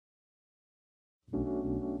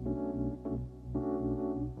Hi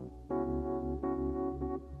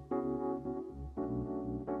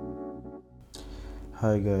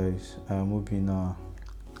guys, I'm Ubina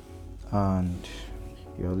and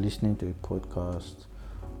you're listening to a podcast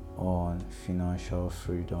on financial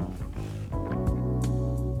freedom.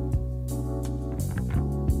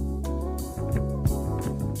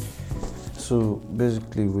 So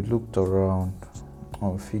basically we looked around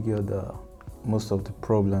and figured that most of the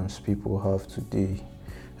problems people have today,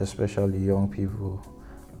 especially young people,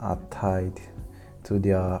 are tied to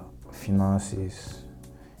their finances.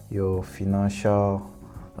 Your financial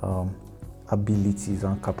abilities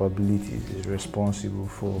and capabilities is responsible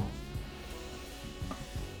for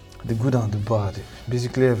the good and the bad.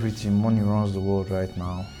 Basically everything. Money runs the world right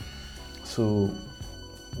now. So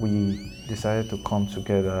we decided to come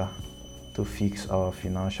together to fix our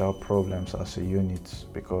financial problems as a unit,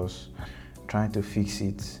 because trying to fix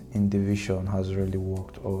it in division has really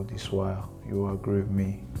worked all this while. You agree with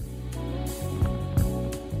me?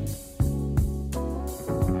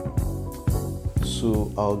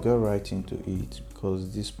 So I'll get right into it,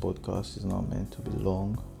 because this podcast is not meant to be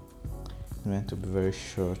long. It's meant to be very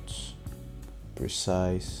short,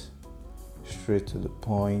 precise, straight to the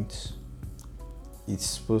point. It's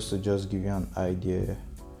supposed to just give you an idea,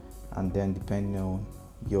 and then depending on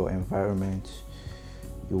your environment,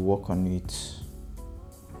 you work on it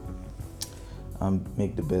and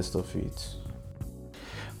make the best of it.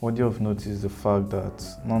 What you have noticed is the fact that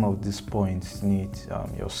none of these points need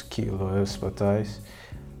your skill or expertise.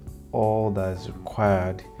 All that is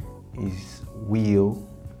required is will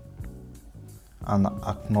and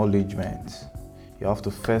acknowledgement. You have to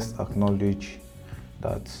first acknowledge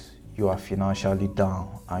that you are financially down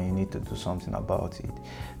and you need to do something about it.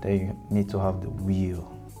 Then you need to have the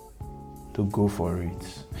will to go for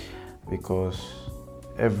it, because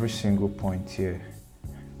every single point here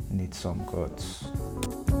needs some guts.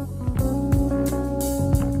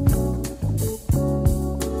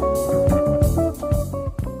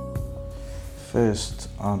 First,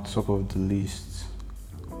 on top of the list,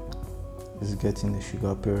 is getting a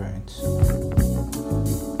sugar parent.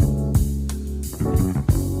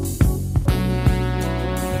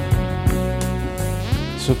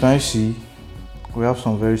 So can you see, we have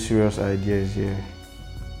some very serious ideas here.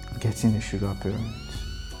 Getting a sugar parent.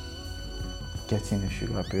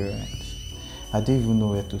 I don't even know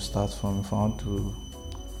where to start from if I want to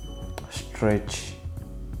stretch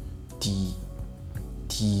the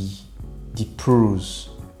pros.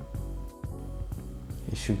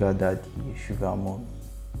 A sugar daddy, a sugar mommy.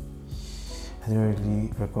 I don't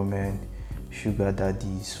really recommend sugar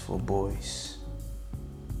daddies for boys,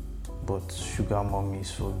 but sugar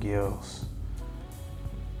mommies for girls.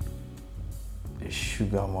 A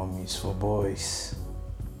sugar mommies for boys.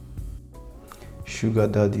 Sugar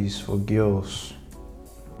daddies for girls.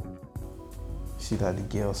 See that the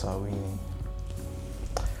girls are winning.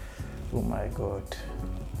 Oh my God.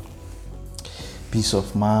 Peace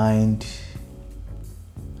of mind.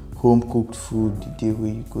 Home cooked food the day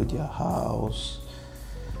where you go to their house.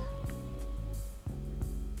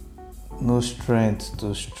 No strength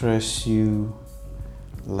to stress you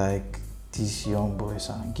like these young boys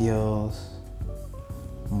and girls.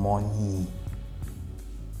 Money.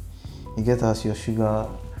 You get as your sugar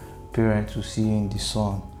parent to see you in the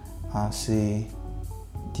sun and say,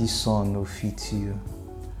 this sun no fit you.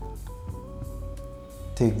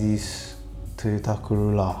 Take this Toyota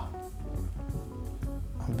Corolla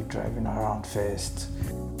and be driving around first.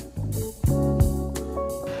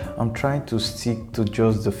 I'm trying to stick to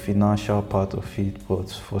just the financial part of it, but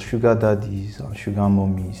for sugar daddies and sugar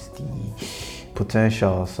mommies, the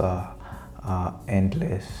potentials are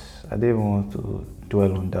endless. I don't even want to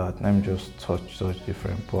dwell on that. Let me just touch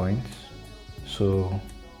different points. So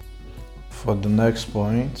for the next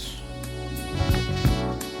point,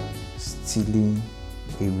 stealing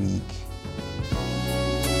a wig.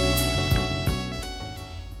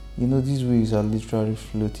 You know, these wigs are literally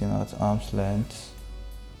floating at arm's length,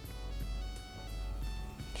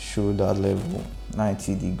 shoulder level,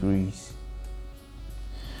 90 degrees.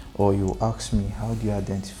 Or you ask me, how do you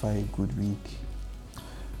identify a good wig?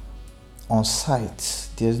 On sight,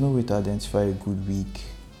 there's no way to identify a good wig.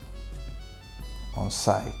 On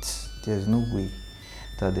sight, there's no way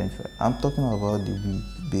to identify. I'm talking about the wig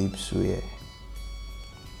babes wear.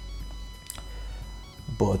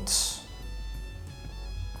 But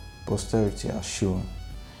posterity has shown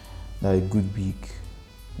that a good wig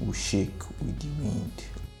will shake with the wind.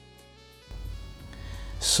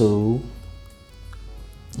 So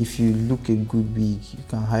if you look a good wig, you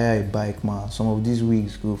can hire a bike man. Some of these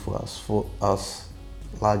wigs go for as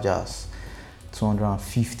large as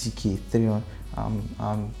 250k, 300.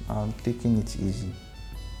 I'm taking it easy.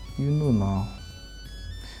 You know now.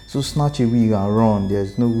 So snatch a wig and run.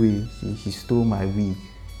 There's no way he stole my wig.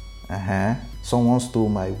 Someone stole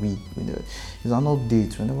my wig. It's an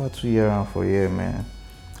update. We never 2 year and for year, man.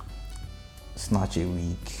 Snatch a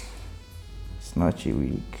wig. Snatch a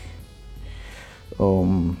wig.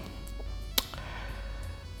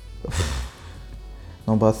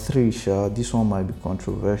 Number 3, this one might be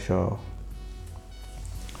controversial,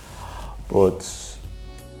 but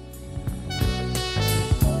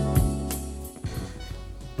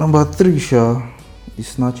number 3, is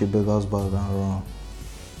snatch a beggar's bag and run.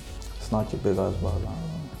 Snatch a beggar's bag and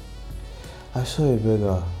run. I saw a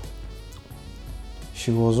beggar.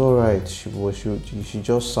 She was alright. She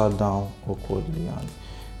just sat down awkwardly and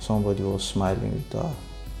somebody was smiling with her.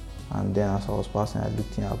 And then as I was passing, I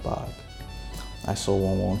looked in her bag. I saw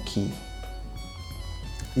one key.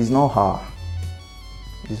 It's not her.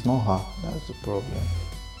 It's not her. That's the problem.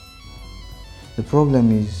 The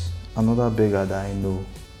problem is another beggar that I know.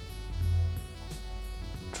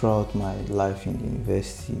 Throughout my life in the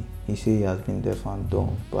university, he said he has been deaf and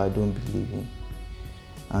dumb, but I don't believe him.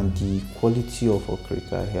 And the quality of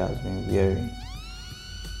okrika he has been wearing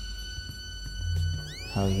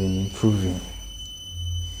has been improving.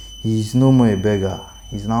 He's no more a beggar.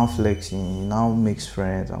 He's now flexing. He now makes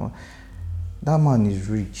friends. That man is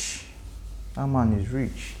rich. That man is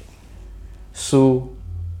rich. So,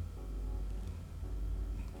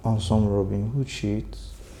 on some Robin Hood shit,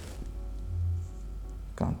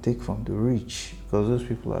 can take from the rich, because those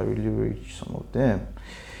people are really rich, some of them.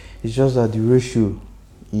 It's just that the ratio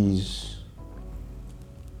is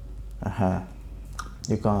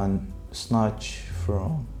you can snatch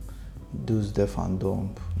from those deaf and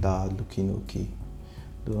dumb that are looking okay.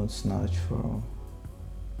 Don't snatch from,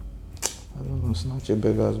 I don't know, snatch a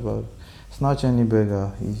beggar's bag. Snatch any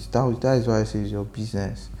beggar. That is why I say it's your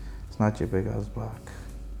business. Snatch a beggar's bag.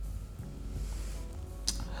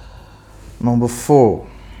 Number 4,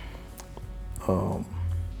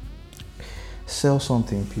 sell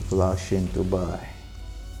something people are ashamed to buy.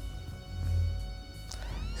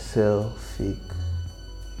 Sell fake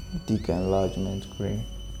dick enlargement cream,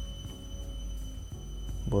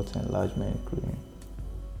 butt enlargement cream,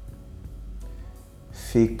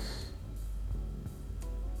 fake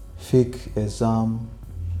exam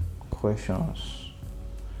questions,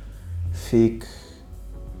 fake,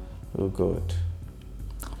 oh God.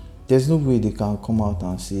 There's no way they can come out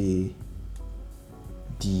and say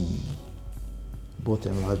the butt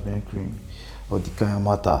enlargement cream or the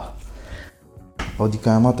Kayamata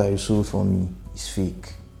you sold for me is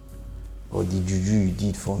fake, or the juju you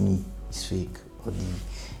did for me is fake, or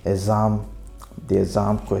the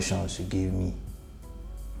exam questions you gave me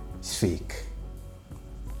is fake.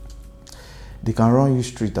 They can run you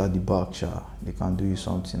straight at the back, they can do you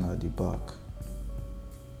something at the back,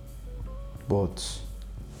 but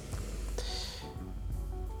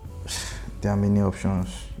there are many options.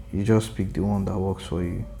 You just pick the one that works for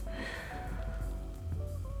you.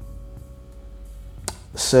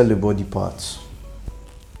 Sell the body parts.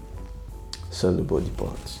 Sell the body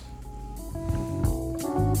parts.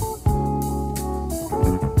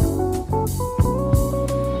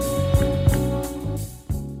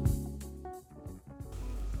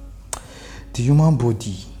 The human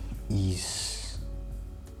body is,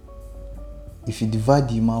 if you divide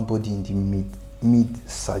the human body in the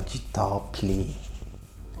mid-sagittal plane,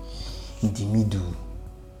 in the middle,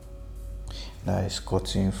 that is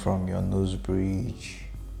cutting from your nose bridge,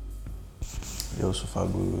 your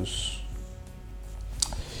esophagus,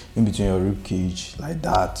 in between your rib cage, like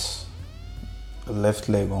that. Your left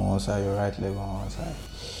leg on one side, your right leg on one side.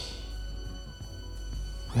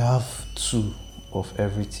 We have 2 of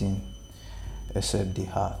everything except the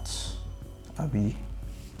heart. I'm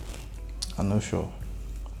not sure,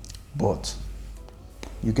 but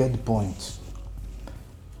you get the point.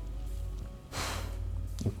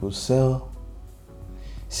 You could sell,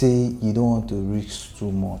 say you don't want to risk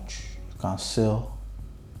too much, you can sell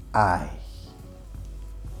eye.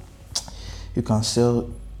 You can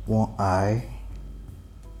sell one eye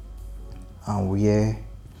and wear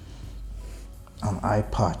an eye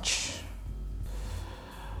patch.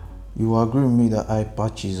 You will agree with me that eye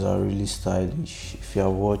patches are really stylish. If you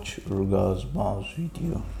have watched Ruger's Bounce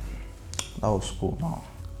video, that was cool now.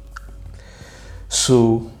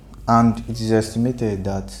 So, and it is estimated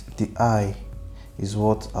that the eye is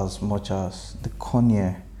worth as much as the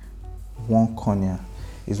cornea. One cornea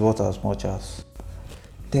is worth as much as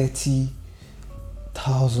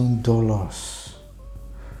 $30,000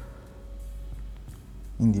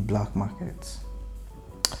 in the black market.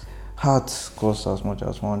 Hearts cost as much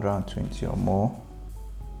as 120 or more,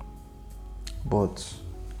 but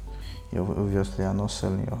you obviously are not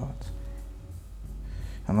selling your heart.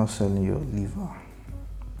 You're not selling your liver.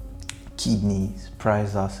 Kidneys,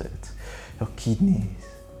 prized assets. Your kidneys,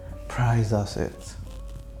 prized assets.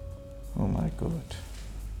 Oh my God.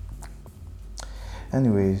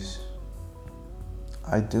 Anyways,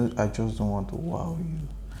 I just don't want to wow you.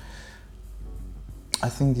 I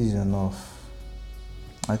think this is enough.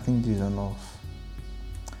 I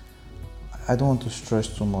don't want to stress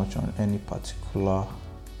too much on any particular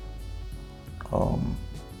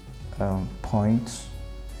point.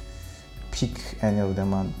 Pick any of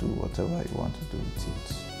them and do whatever you want to do with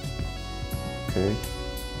it. Okay?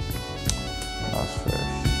 That's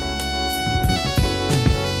fresh.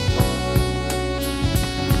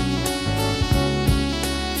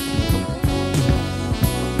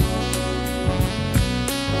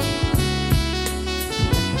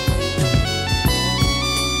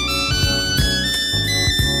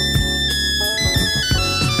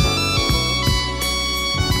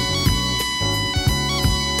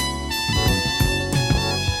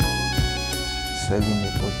 Selling a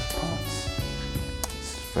body parts.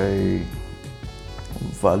 It's very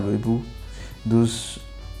valuable. Those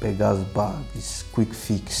beggars bag is quick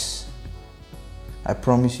fix. I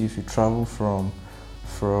promise you, if you travel from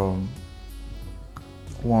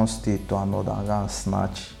one state to another and go and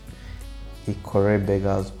snatch a correct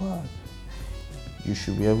beggar's bag, you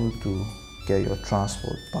should be able to get your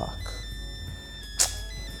transport back.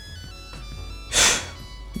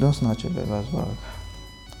 Don't snatch a beggar's bag.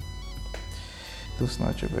 Don't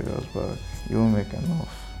snatch a beggar's bag. You won't make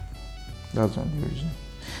enough. That's the only reason.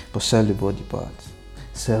 But sell the body parts.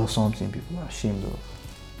 Sell something people are ashamed of.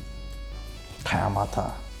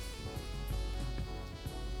 Kayamata.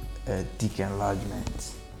 Dick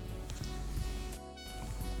enlargement.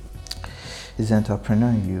 It's the entrepreneur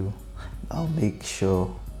in you that'll make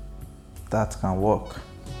sure that can work.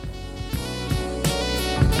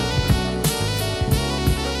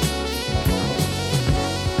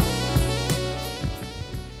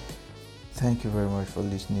 Thank you very much for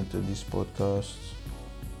listening to this podcast,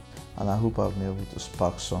 and I hope I've been able to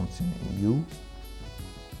spark something in you,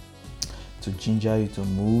 to ginger you to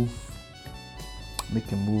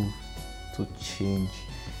make a move to change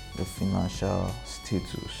your financial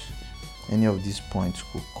status. Any of these points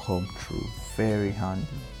could come true. Very handy,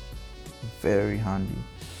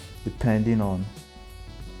 depending on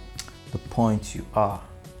the point you are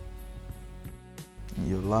in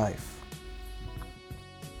your life.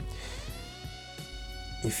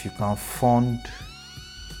 If you can fund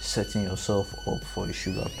setting yourself up for a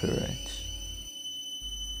sugar parent,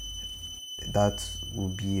 that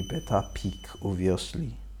will be a better pick,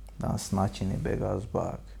 obviously, than snatching a beggar's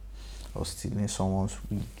bag or stealing someone's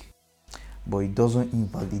wig. But it doesn't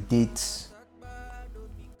invalidate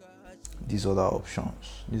these other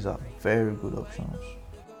options. These are very good options.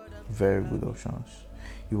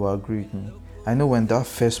 You will agree with me. I know when that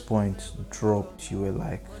first point dropped, you were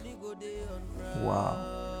like, wow,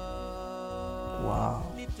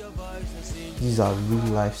 these are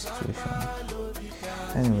real life situations.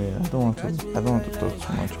 Anyway, I don't want to talk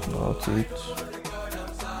too much about it.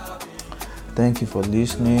 Thank you for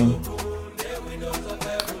listening.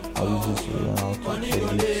 I'll use this video now to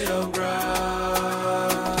edit.